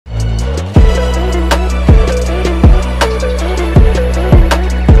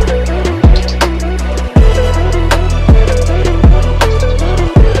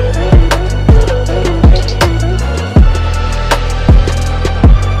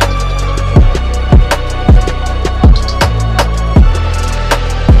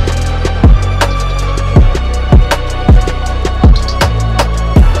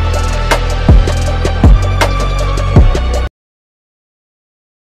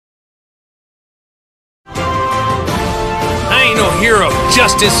hero of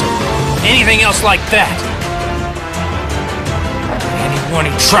justice or anything else like that. Anyone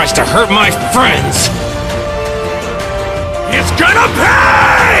who tries to hurt my friends is gonna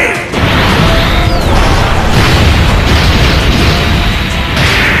pay!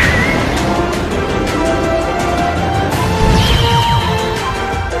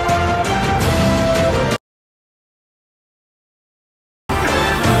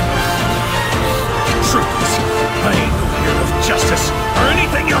 I ain't no hero of justice or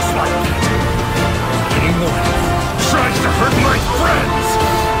anything else like that. Anyone who tries to hurt my friends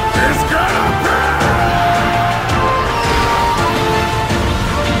is gonna pay!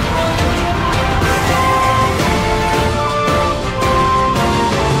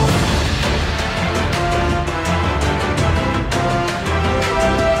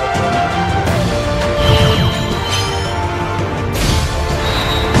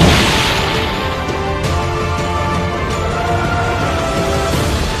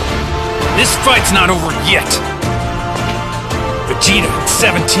 This fight's not over yet. Vegeta at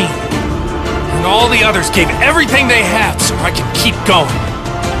 17. And all the others gave everything they had so I could keep going.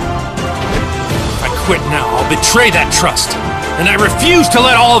 If I quit now, I'll betray that trust. And I refuse to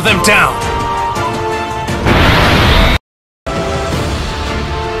let all of them down.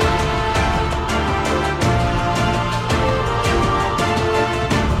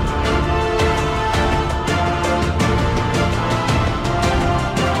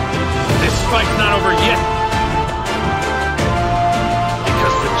 Fight's not over yet.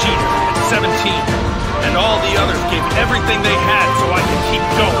 Because Vegeta at 17 and all the others gave everything they had so I could keep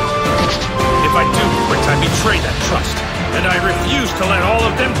going. If I do quit, I betray that trust, and I refuse to let all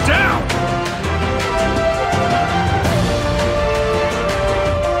of them down.